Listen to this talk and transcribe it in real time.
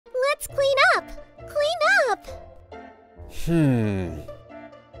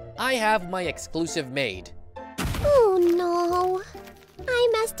I have my exclusive maid. Oh no. I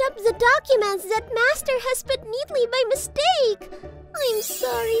messed up the documents that Master has put neatly by mistake. I'm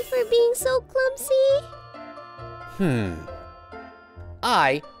sorry for being so clumsy.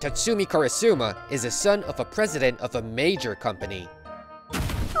 I, Tatsumi Karasuma, is the son of a president of a major company.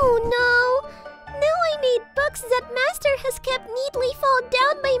 Oh no! Now I made books that Master has kept neatly fall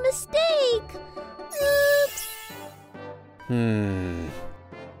down by mistake. Oops.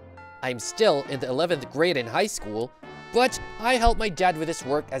 I'm still in the 11th grade in high school, but I help my dad with his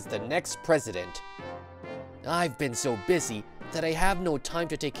work as the next president. I've been so busy that I have no time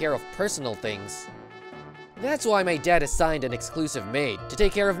to take care of personal things. That's why my dad assigned an exclusive maid to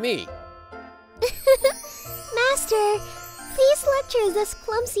take care of me. Master, please lecture this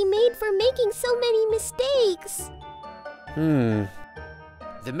clumsy maid for making so many mistakes.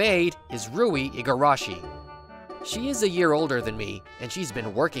 The maid is Rui Igarashi. She is a year older than me, and she's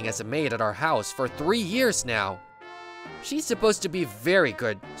been working as a maid at our house for 3 years now. She's supposed to be very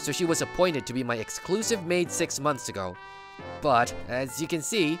good, so she was appointed to be my exclusive maid 6 months ago. But, as you can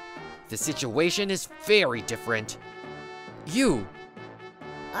see, the situation is very different. You!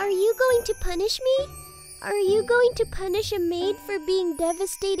 Are you going to punish me? Are you going to punish a maid for being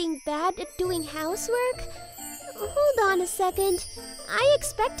devastating bad at doing housework? Hold on a second. I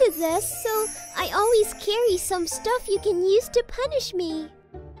expected this, so I always carry some stuff you can use to punish me.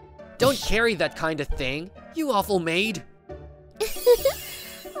 Don't carry that kind of thing, you awful maid!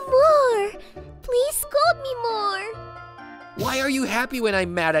 More! Please scold me more! Why are you happy when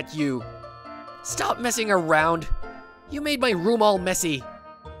I'm mad at you? Stop messing around! You made my room all messy!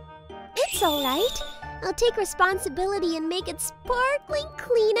 It's alright. I'll take responsibility and make it sparkling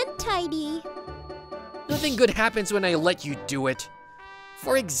clean and tidy. Nothing good happens when I let you do it.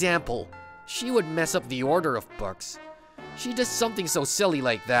 For example, she would mess up the order of books. She does something so silly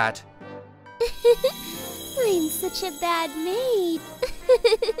like that. I'm such a bad maid.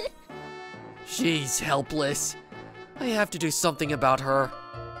 She's helpless. I have to do something about her.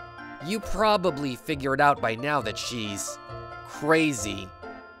 You probably figured out by now that she's crazy.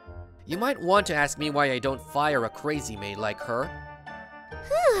 You might want to ask me why I don't fire a crazy maid like her.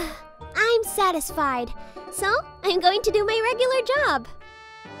 I'm satisfied. So, I'm going to do my regular job.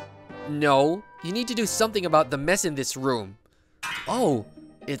 No, you need to do something about the mess in this room. Oh,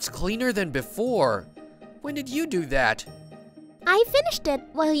 it's cleaner than before. When did you do that? I finished it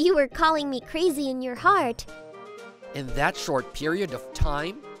while you were calling me crazy in your heart. In that short period of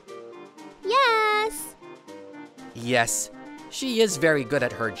time? Yes. Yes, she is very good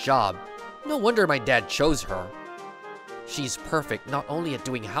at her job. No wonder my dad chose her. She's perfect not only at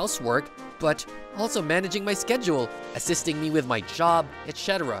doing housework, but also managing my schedule, assisting me with my job,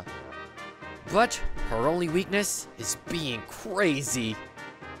 etc. But her only weakness is being crazy.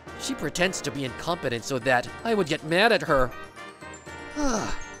 She pretends to be incompetent so that I would get mad at her.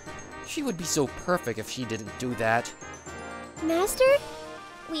 She would be so perfect if she didn't do that. Master,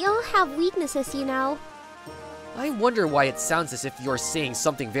 we all have weaknesses, you know. I wonder why it sounds as if you're saying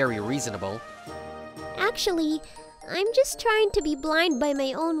something very reasonable. Actually, I'm just trying to be blind by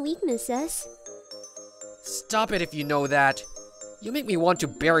my own weaknesses. Stop it if you know that. You make me want to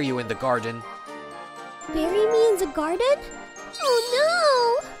bury you in the garden. Bury me in the garden?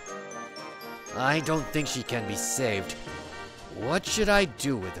 Oh no! I don't think she can be saved. What should I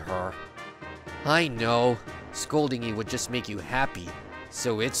do with her? I know, scolding you would just make you happy,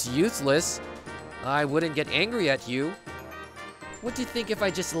 so it's useless. I wouldn't get angry at you. What do you think if I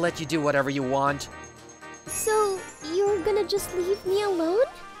just let you do whatever you want? So, you're gonna just leave me alone?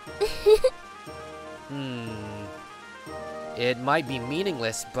 It might be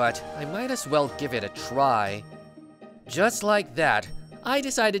meaningless, but I might as well give it a try. Just like that, I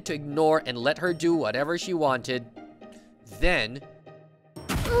decided to ignore and let her do whatever she wanted. Then...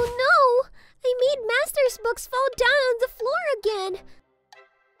 Oh no! I made Master's books fall down on the floor again!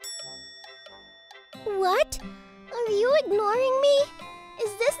 What? Are you ignoring me?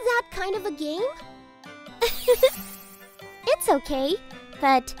 Is this that kind of a game? It's okay,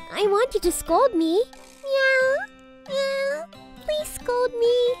 but I want you to scold me. Meow, meow, please scold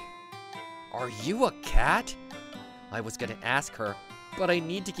me. Are you a cat? I was gonna ask her, but I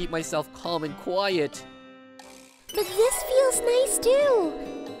need to keep myself calm and quiet. But this feels nice too.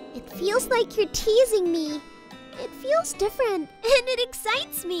 It feels like you're teasing me. It feels different, and it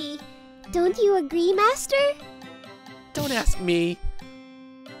excites me. Don't you agree, Master? Don't ask me.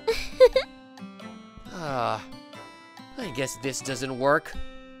 I guess this doesn't work.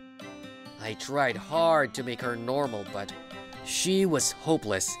 I tried hard to make her normal, but she was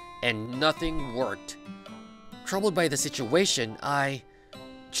hopeless and nothing worked. Troubled by the situation,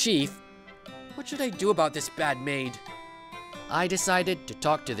 Chief, what should I do about this bad maid? I decided to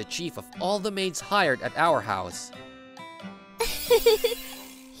talk to the chief of all the maids hired at our house.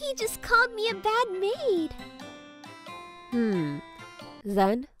 He just called me a bad maid.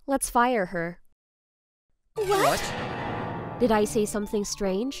 Then, let's fire her. What? Did I say something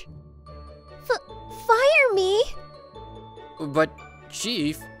strange? Fire me? But,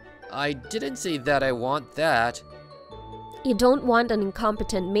 Chief, I didn't say that I want that. You don't want an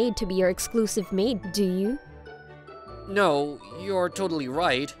incompetent maid to be your exclusive maid, do you? No, you're totally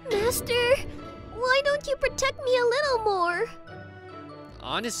right. Master, why don't you protect me a little more?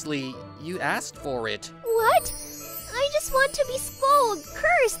 Honestly, you asked for it. What? I just want to be scolded,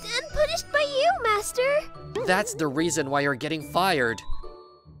 cursed, and punished by you, Master. That's the reason why you're getting fired.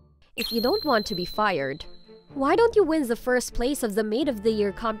 If you don't want to be fired, why don't you win the first place of the Maid of the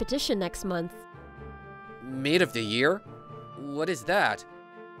Year competition next month? Maid of the Year? What is that?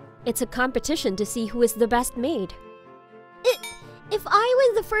 It's a competition to see who is the best maid. If I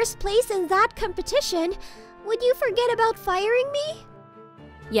win the first place in that competition, would you forget about firing me?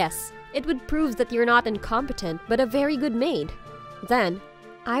 Yes, it would prove that you're not incompetent, but a very good maid. Then,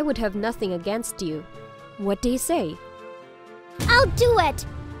 I would have nothing against you. What do you say? I'll do it!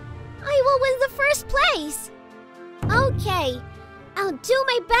 I will win the first place! Okay, I'll do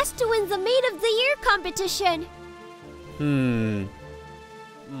my best to win the Maid of the Year competition.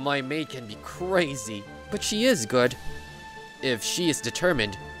 My maid can be crazy, but she is good. If she is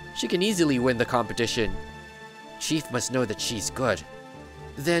determined, she can easily win the competition. Chief must know that she's good.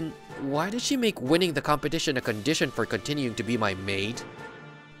 Then, why did she make winning the competition a condition for continuing to be my maid?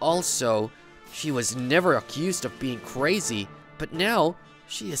 Also, she was never accused of being crazy, but now,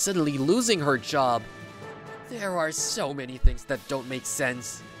 she is suddenly losing her job. There are so many things that don't make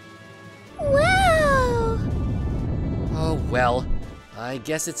sense. Wow! Oh well, I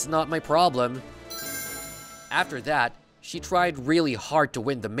guess it's not my problem. After that, she tried really hard to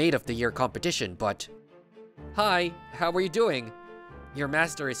win the Maid of the Year competition, but... Hi, how are you doing? Your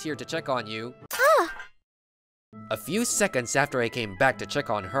master is here to check on you. A few seconds after I came back to check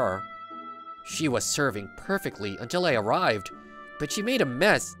on her, she was serving perfectly until I arrived, but she made a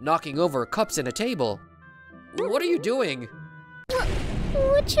mess, knocking over cups and a table. What are you doing?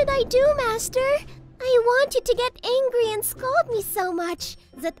 What should I do, Master? I want you to get angry and scold me so much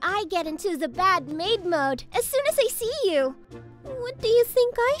that I get into the bad maid mode as soon as I see you. What do you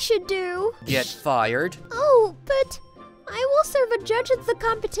think I should do? Get fired? Oh, but I will serve a judge at the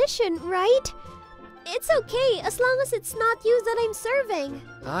competition, right? It's okay as long as it's not you that I'm serving.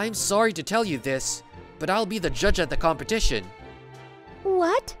 I'm sorry to tell you this, but I'll be the judge at the competition.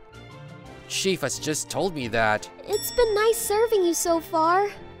 What? Chief has just told me that. It's been nice serving you so far.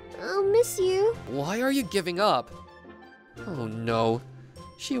 I'll miss you. Why are you giving up? Oh no,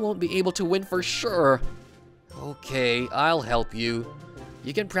 she won't be able to win for sure. Okay, I'll help you.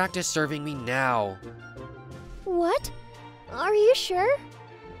 You can practice serving me now. What? Are you sure?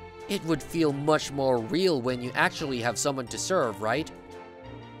 It would feel much more real when you actually have someone to serve, right?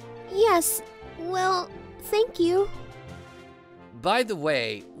 Yes, well, thank you. By the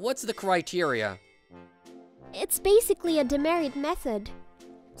way, what's the criteria? It's basically a demerit method.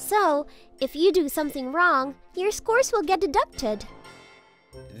 So, if you do something wrong, your scores will get deducted.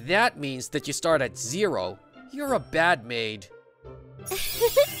 That means that you start at 0. You're a bad maid.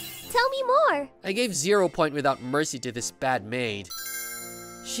 Tell me more. I gave 0 point without mercy to this bad maid.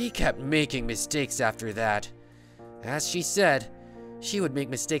 She kept making mistakes after that. As she said, she would make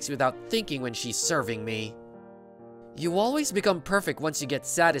mistakes without thinking when she's serving me. You always become perfect once you get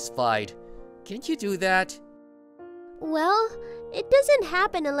satisfied. Can't you do that? Well, it doesn't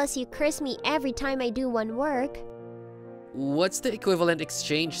happen unless you curse me every time I do one work. What's the equivalent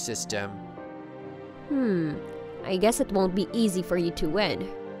exchange system? I guess it won't be easy for you to win.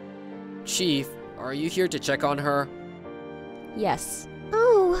 Chief, are you here to check on her? Yes.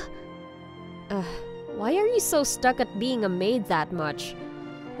 Oh. Why are you so stuck at being a maid that much?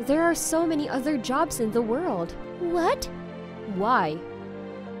 There are so many other jobs in the world. What? Why?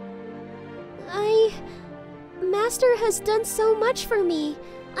 Master has done so much for me.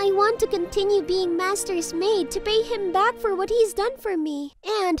 I want to continue being Master's maid to pay him back for what he's done for me.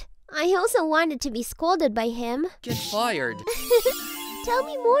 And I also wanted to be scolded by him. Get fired. Tell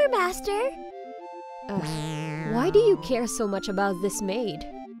me more, Master. Why do you care so much about this maid?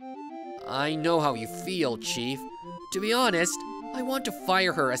 I know how you feel, Chief. To be honest, I want to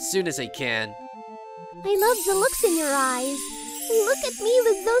fire her as soon as I can. I love the looks in your eyes. Look at me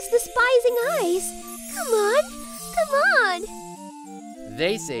with those despising eyes. Come on, come on.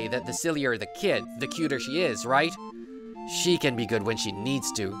 They say that the sillier the kid, the cuter she is, right? She can be good when she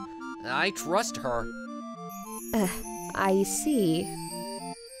needs to. I trust her. I see.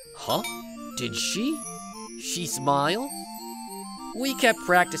 Huh? Did she? She smile? We kept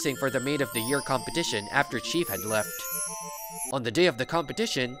practicing for the Maid of the Year competition after Chief had left. On the day of the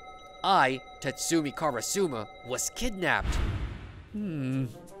competition, I, Tatsumi Karasuma, was kidnapped.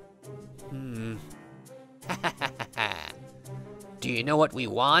 Do you know what we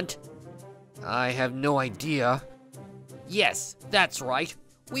want? I have no idea. Yes, that's right.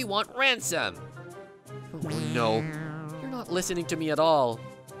 We want ransom. Oh no, you're not listening to me at all.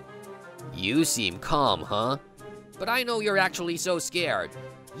 You seem calm, huh? But I know you're actually so scared.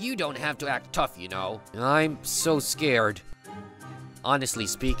 You don't have to act tough, you know. I'm so scared. Honestly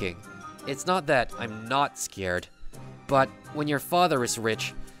speaking, it's not that I'm not scared, but when your father is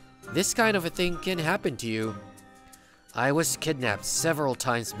rich, this kind of a thing can happen to you. I was kidnapped several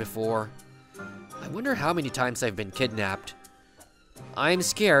times before. I wonder how many times I've been kidnapped. I'm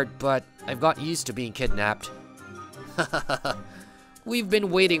scared, but I've got used to being kidnapped. We've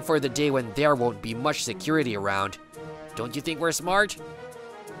been waiting for the day when there won't be much security around. Don't you think we're smart?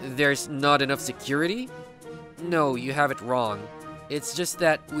 There's not enough security? No, you have it wrong. It's just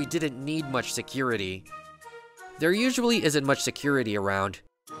that we didn't need much security. There usually isn't much security around.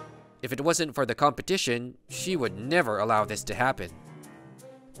 If it wasn't for the competition, she would never allow this to happen.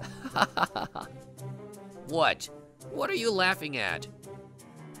 What? What are you laughing at?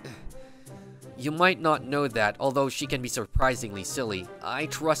 You might not know that, although she can be surprisingly silly. I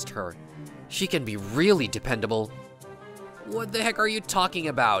trust her. She can be really dependable. What the heck are you talking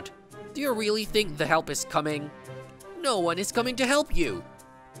about? Do you really think the help is coming? No one is coming to help you.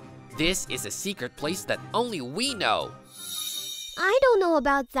 This is a secret place that only we know. I don't know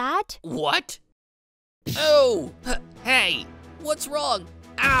about that. What? Oh! Hey! What's wrong?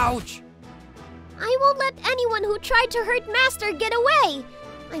 Ouch! I won't let anyone who tried to hurt Master get away.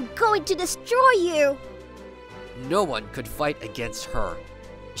 I'm going to destroy you. No one could fight against her.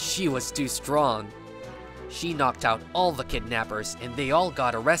 She was too strong. She knocked out all the kidnappers and they all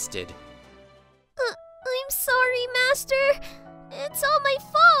got arrested. I'm sorry, Master. It's all my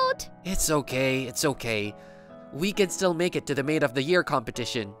fault. It's okay, it's okay. We can still make it to the Maid of the Year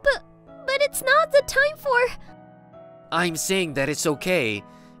competition. But it's not the time for... I'm saying that it's okay.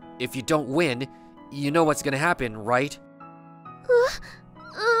 If you don't win, you know what's gonna happen, right?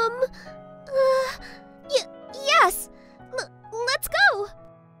 Yes. Let's go.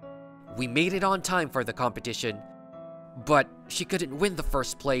 We made it on time for the competition, but she couldn't win the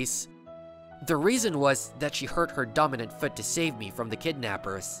first place. The reason was that she hurt her dominant foot to save me from the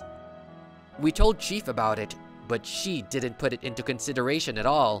kidnappers. We told Chief about it, but she didn't put it into consideration at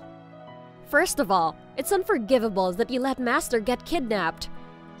all. First of all, it's unforgivable that you let Master get kidnapped.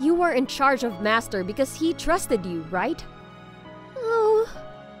 You were in charge of Master because he trusted you, right? Oh.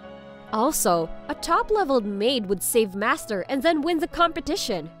 Also, a top-leveled maid would save Master and then win the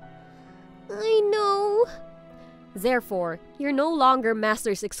competition. I know. Therefore, you're no longer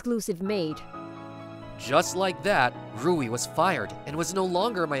Master's exclusive maid. Just like that, Rui was fired and was no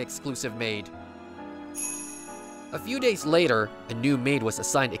longer my exclusive maid. A few days later, a new maid was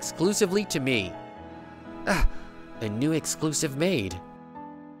assigned exclusively to me. A new exclusive maid.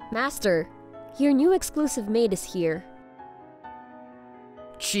 Master, your new exclusive maid is here.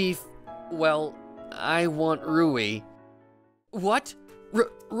 Chief, well, I want Rui. What?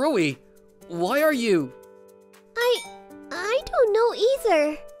 Rui? Why are you? I don't know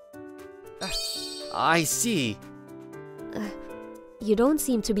either. I see. You don't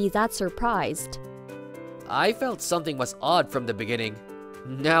seem to be that surprised. I felt something was odd from the beginning.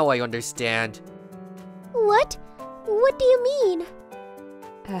 Now I understand. What? What do you mean?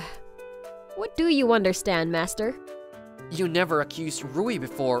 What do you understand, Master? You never accused Rui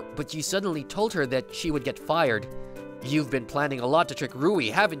before, but you suddenly told her that she would get fired. You've been planning a lot to trick Rui,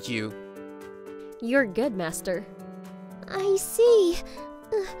 haven't you? You're good, Master. I see.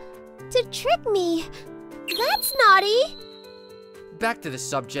 To trick me. That's naughty. Back to the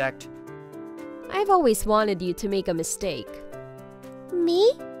subject. I've always wanted you to make a mistake.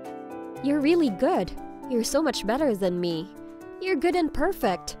 Me? You're really good. You're so much better than me. You're good and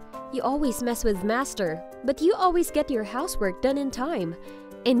perfect. You always mess with Master, but you always get your housework done in time.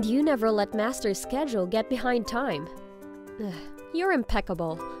 And you never let Master's schedule get behind time. You're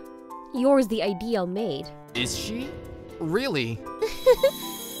impeccable. You're the ideal maid. Is she? Really?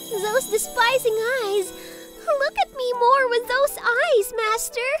 Those despising eyes. Look at me more with those eyes,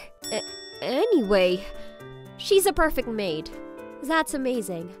 Master. Anyway, she's a perfect maid. That's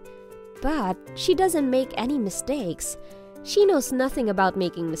amazing. But she doesn't make any mistakes. She knows nothing about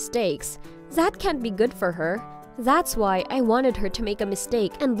making mistakes. That can't be good for her. That's why I wanted her to make a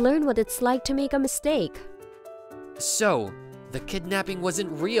mistake and learn what it's like to make a mistake. So, the kidnapping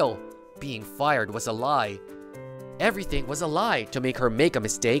wasn't real. Being fired was a lie. Everything was a lie to make her make a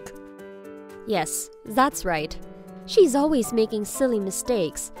mistake. Yes, that's right. She's always making silly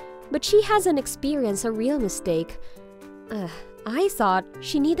mistakes, but she hasn't experienced a real mistake. I thought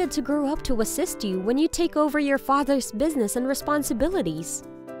she needed to grow up to assist you when you take over your father's business and responsibilities.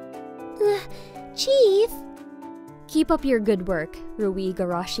 Chief? Keep up your good work, Rui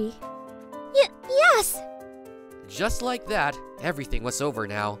Igarashi. Yes! Just like that, everything was over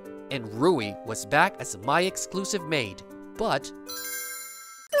now, and Rui was back as my exclusive maid. But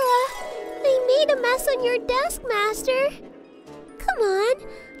I made a mess on your desk, Master. Come on,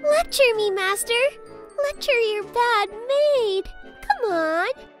 lecture me, Master. Lecture your bad maid. Come on.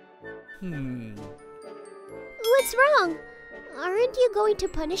 What's wrong? Aren't you going to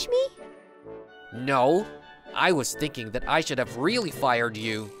punish me? No, I was thinking that I should have really fired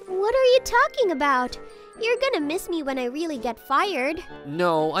you. What are you talking about? You're gonna miss me when I really get fired.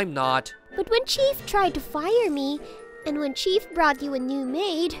 No, I'm not. But when Chief tried to fire me, and when Chief brought you a new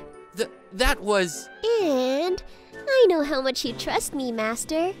maid... That was... And I know how much you trust me,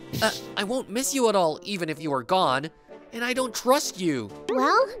 Master. I won't miss you at all, even if you are gone. And I don't trust you.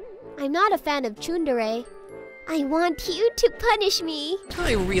 Well, I'm not a fan of tsundere. I want you to punish me.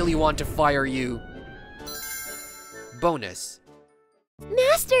 I really want to fire you. Bonus.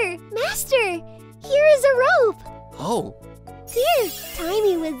 Master! Master! Here is a rope! Oh. Here, tie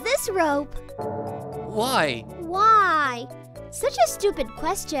me with this rope. Why? Why? Such a stupid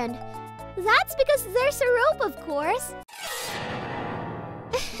question. That's because there's a rope, of course.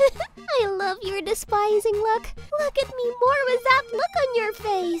 I love your despising look. Look at me more with that look on your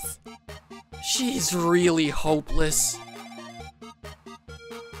face. She's really hopeless.